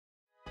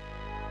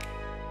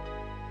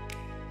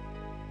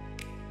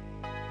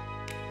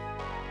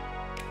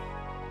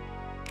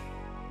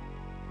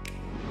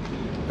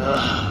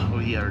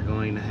we are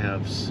going to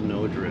have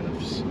snow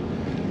drifts.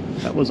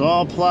 That was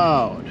all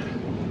plowed.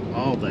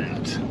 All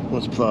that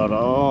was plowed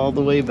all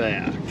the way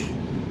back.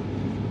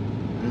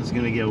 It's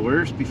gonna get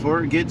worse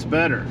before it gets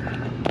better.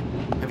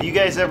 Have you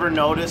guys ever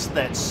noticed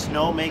that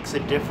snow makes a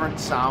different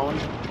sound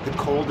the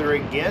colder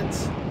it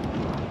gets?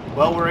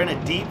 Well, we're in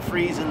a deep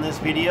freeze in this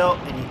video,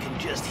 and you can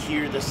just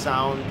hear the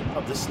sound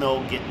of the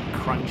snow getting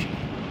crunchy.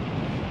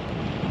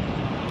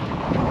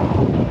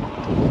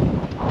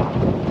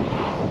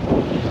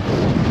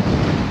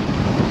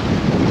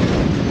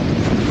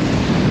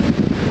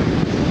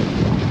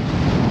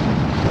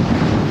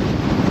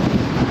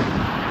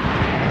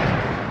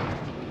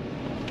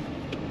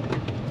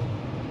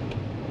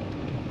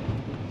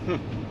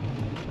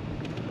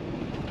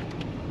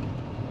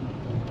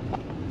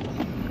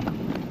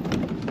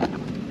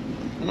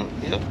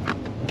 Yep.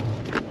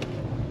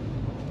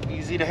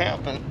 Easy to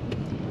happen.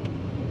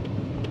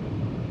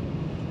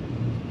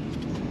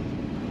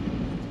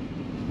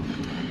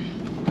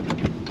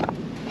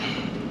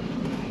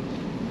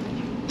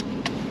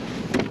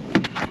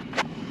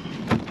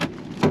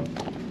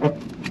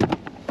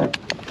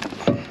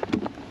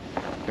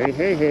 Hey,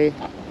 hey, hey.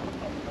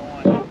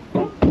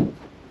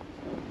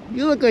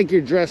 You look like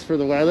you're dressed for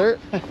the weather.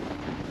 Not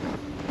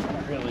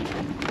really.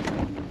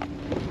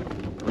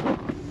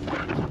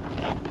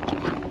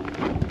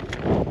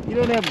 You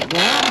don't have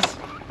gloves?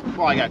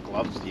 Well, I got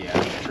gloves, yeah,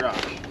 in the truck.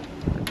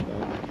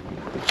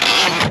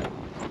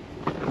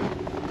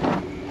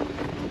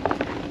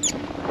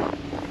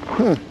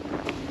 Huh.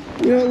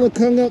 You don't look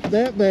hung up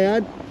that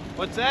bad.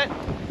 What's that?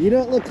 You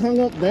don't look hung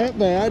up that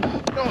bad.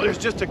 No, there's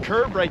just a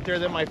curb right there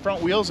that my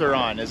front wheels are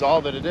on, is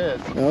all that it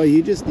is. Oh,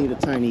 you just need a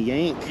tiny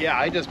yank. Yeah,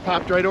 I just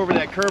popped right over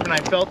that curb and I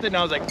felt it and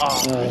I was like,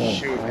 oh,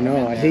 shoot. I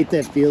know, I hate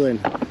that feeling.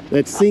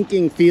 That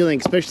sinking feeling,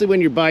 especially when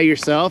you're by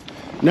yourself.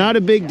 Not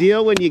a big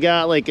deal when you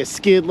got like a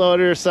skid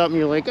loader or something.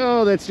 You're like,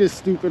 oh, that's just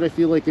stupid. I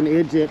feel like an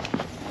idiot.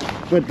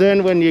 But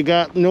then when you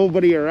got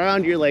nobody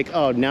around, you're like,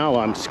 oh, now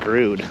I'm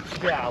screwed.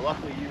 Yeah,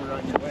 luckily you were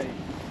on your way.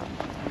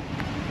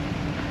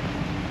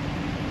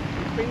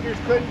 Your fingers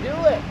couldn't do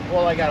it.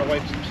 Well, I gotta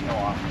wipe some snow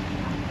off.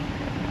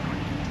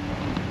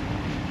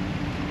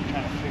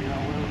 Trying to figure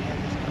out where we had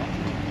this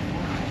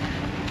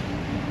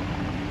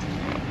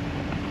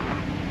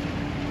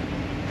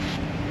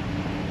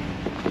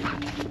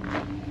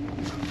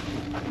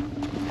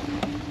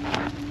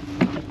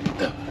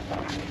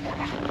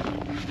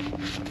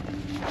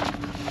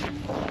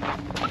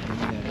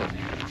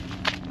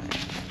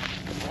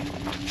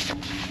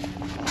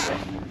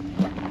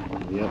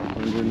Yep,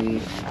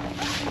 underneath.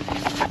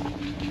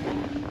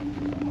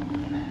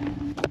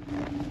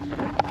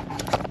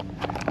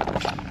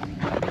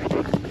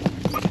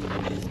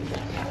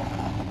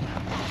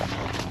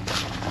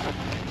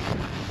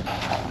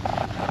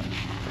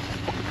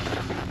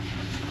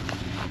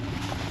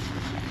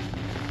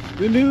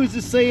 The news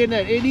is saying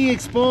that any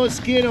exposed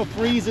skin will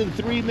freeze in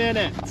 3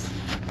 minutes.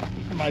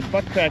 My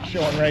butt crack's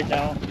showing right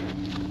now.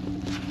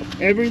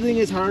 Everything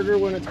is harder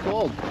when it's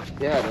cold.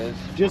 Yeah, it is.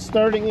 Just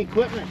starting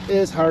equipment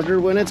is harder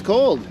when it's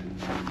cold.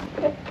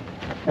 I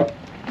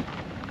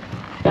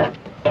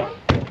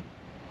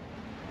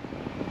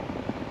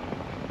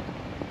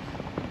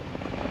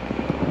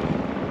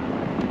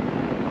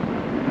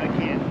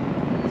can't.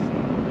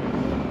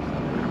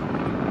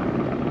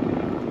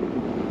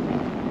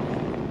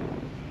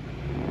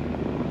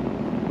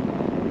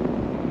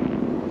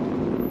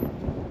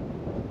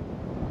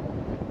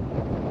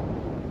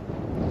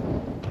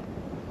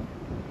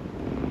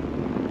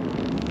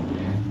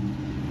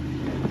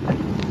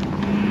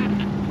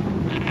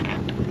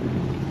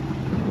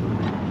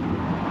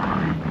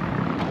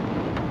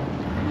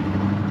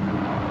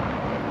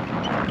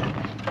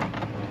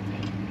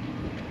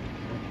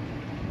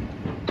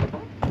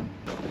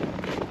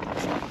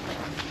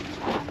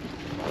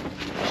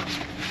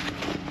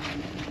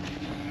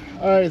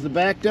 All right, is the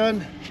back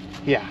done?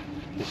 Yeah.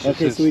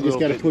 Okay, so we just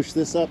got to push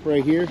this up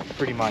right here?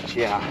 Pretty much,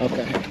 yeah.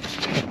 Okay.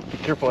 Be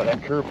careful of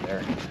that curb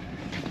there.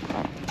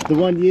 The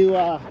one you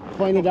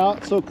pointed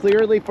out so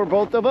clearly for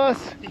both of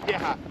us?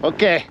 Yeah.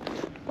 Okay,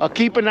 I'll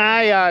keep an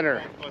eye on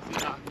her.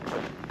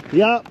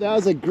 Yep, that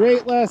was a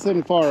great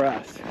lesson for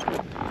us.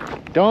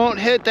 Don't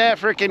hit that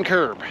freaking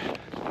curb.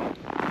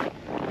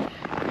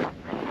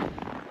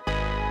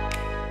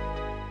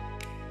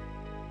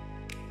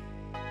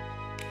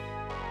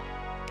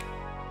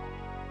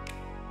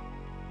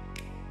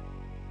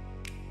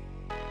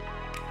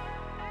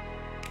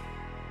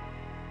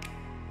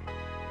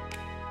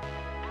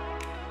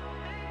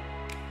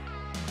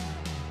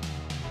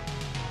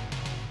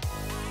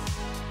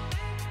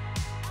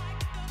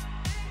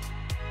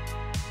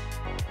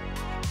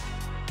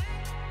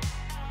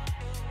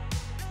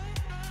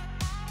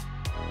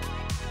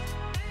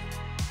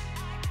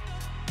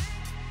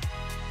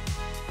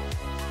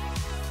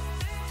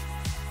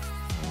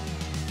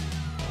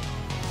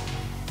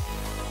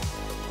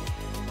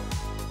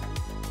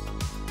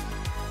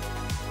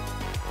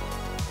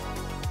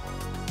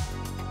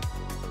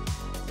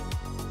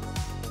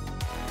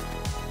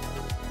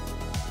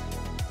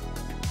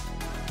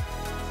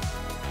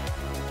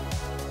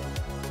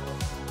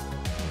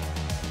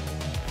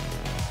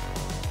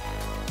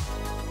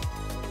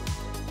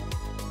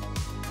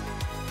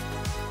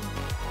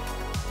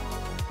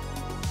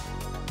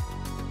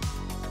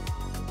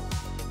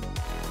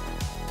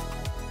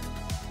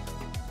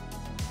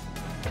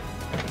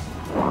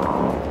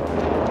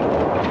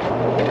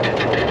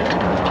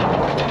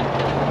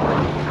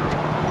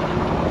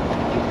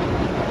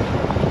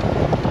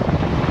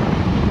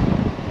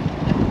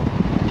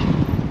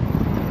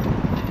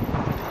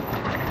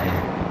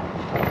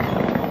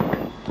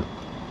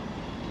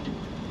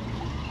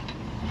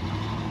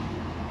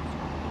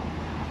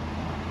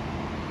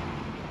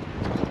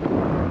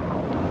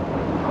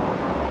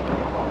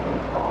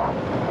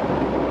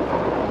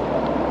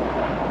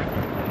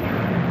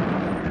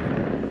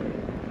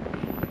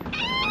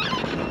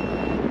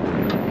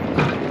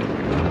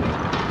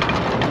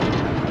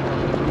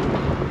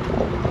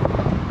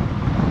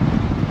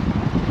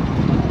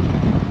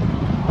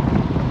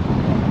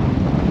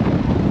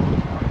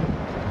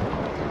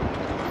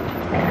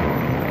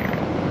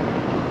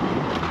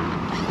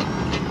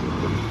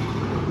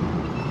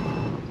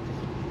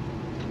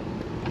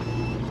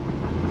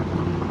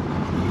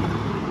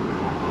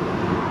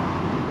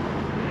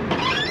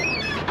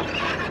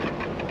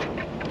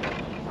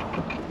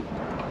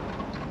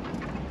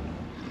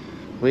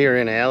 We are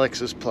in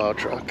Alex's plow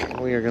truck and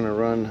we are gonna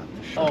run.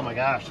 Oh my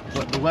gosh,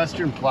 the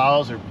Western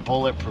plows are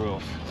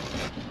bulletproof.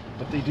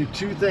 But they do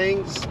two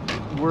things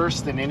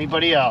worse than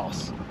anybody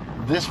else.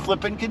 This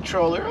flipping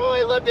controller, oh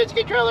I love this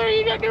controller,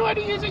 you don't know how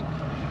to use it.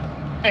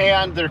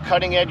 And their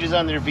cutting edges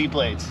on their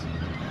V-blades.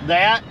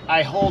 That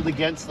I hold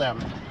against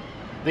them.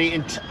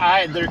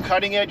 Their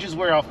cutting edges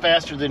wear out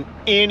faster than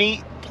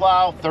any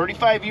plow.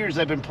 35 years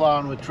I've been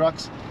plowing with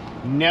trucks.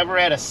 Never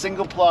had a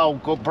single plow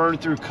go burn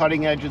through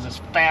cutting edges as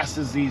fast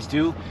as these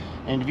do.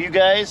 And if you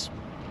guys,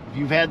 if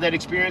you've had that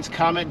experience,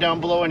 comment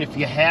down below. And if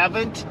you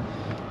haven't,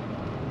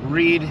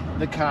 read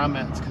the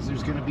comments, because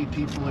there's going to be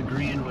people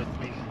agreeing with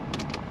me.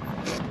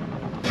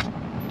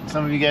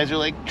 Some of you guys are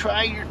like,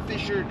 try your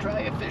Fisher,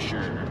 try a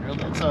Fisher. Well,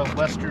 that's a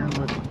Western,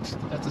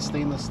 that's a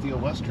stainless steel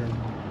Western.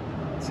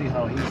 Let's see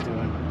how he's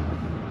doing.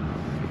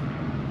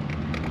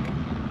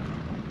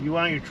 You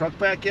want your truck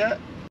back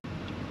yet?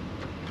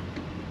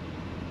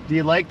 Do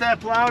you like that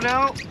plow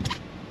now?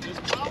 This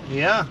plow?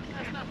 Yeah.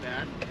 That's not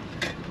bad.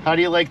 How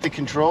do you like the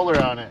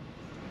controller on it?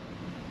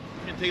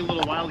 It's gonna take a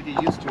little while to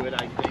get used to it,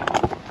 I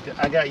think.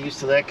 I got used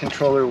to that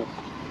controller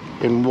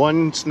in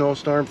one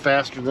snowstorm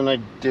faster than I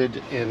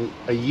did in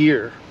a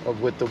year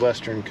with the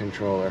Western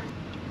controller.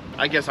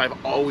 I guess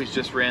I've always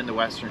just ran the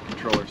Western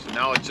controller, so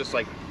now it's just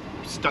like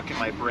stuck in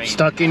my brain.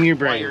 Stuck in your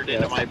brain. Wired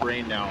into my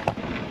brain now.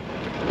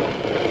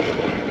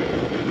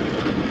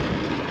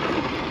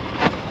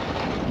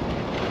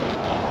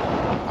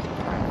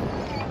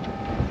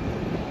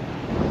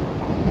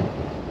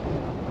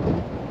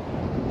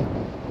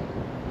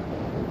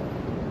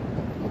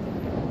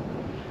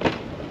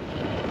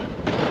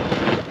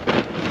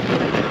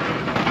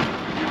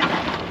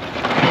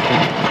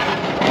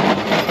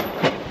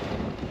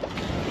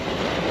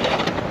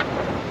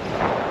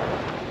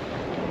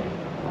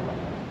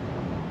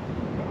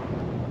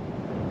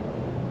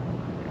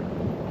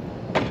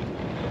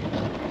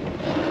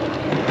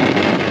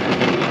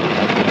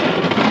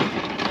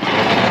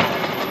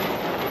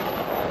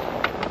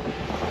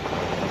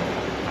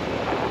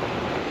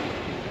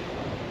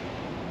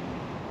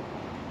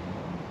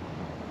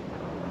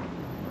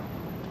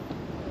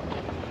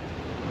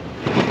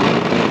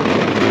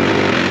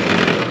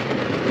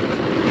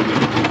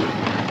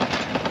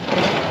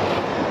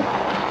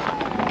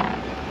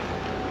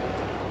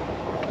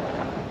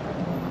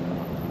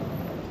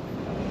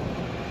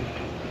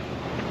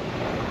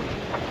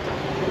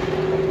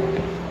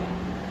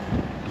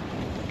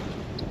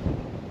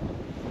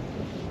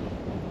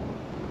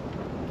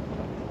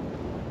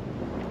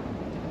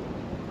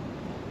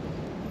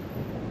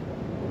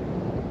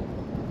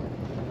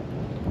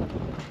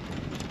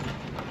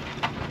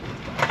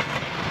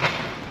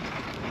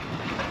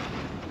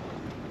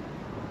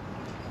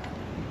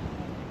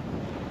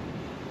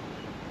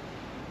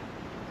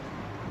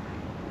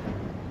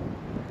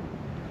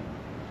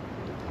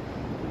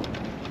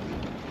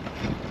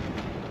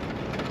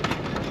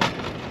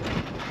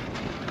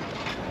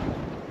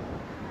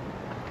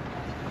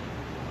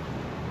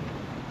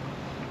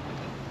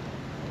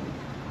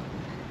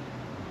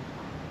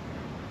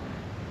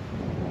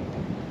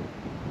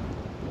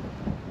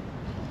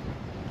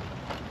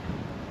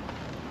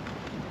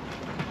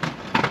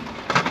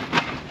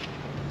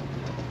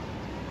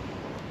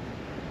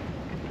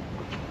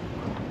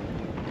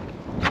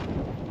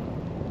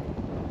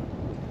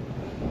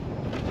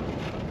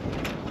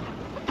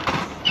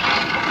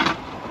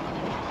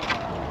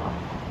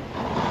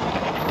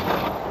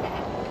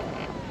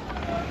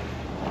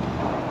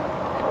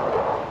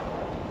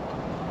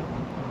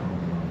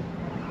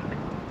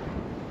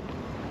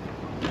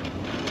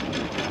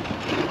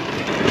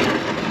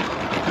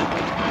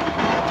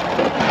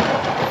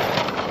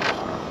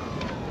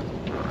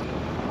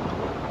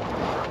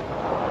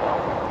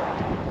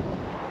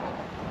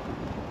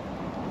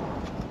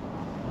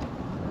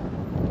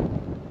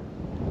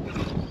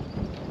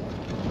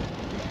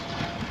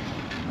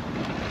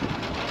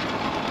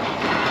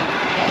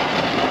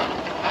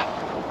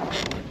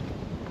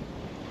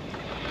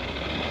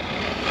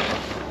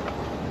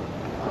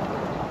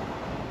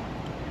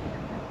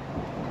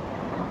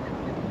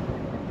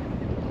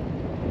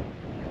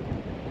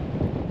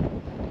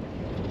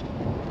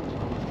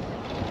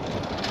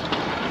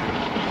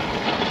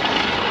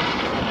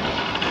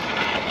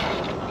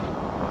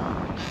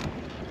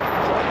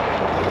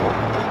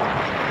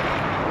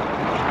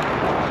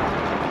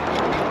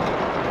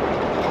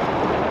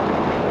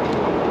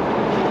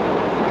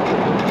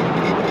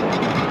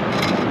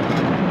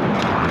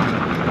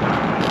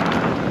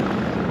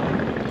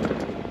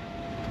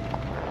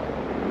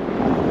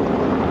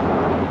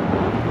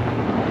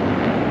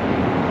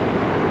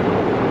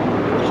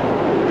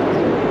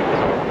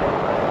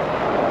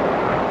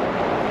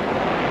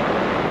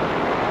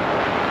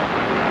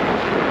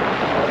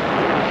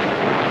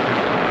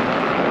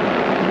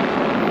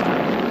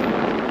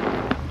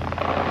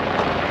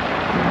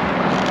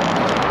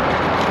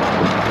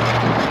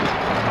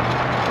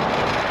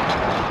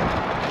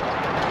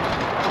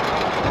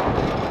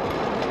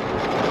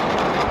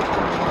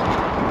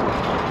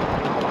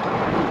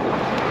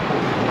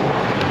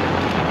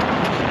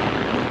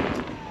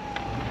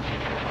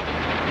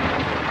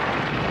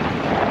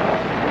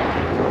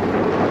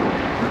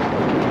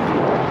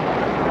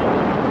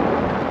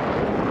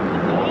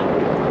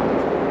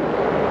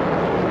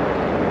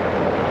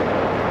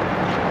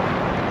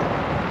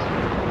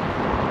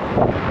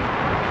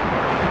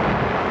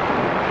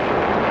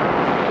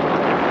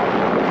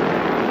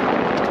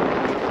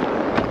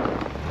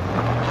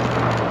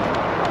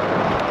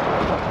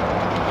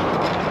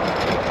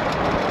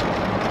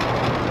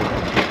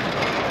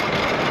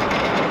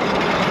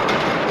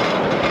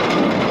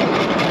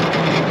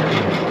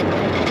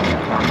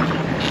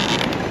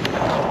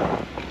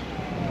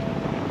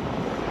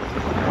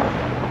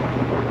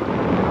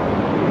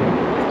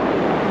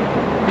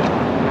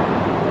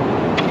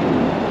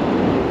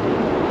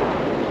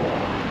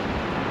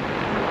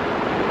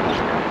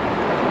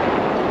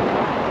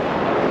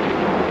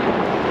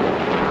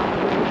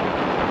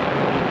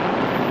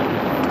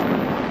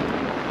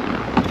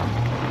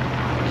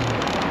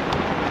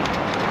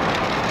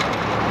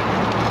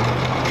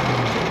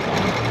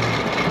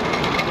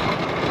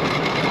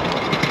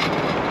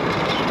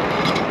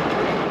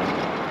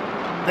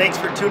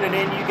 tuning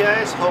in, you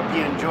guys. Hope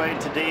you enjoyed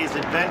today's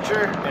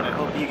adventure, and I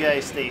hope you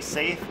guys stay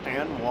safe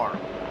and warm.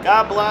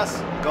 God bless.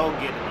 Go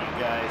get it, you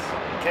guys.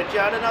 Catch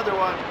you on another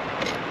one.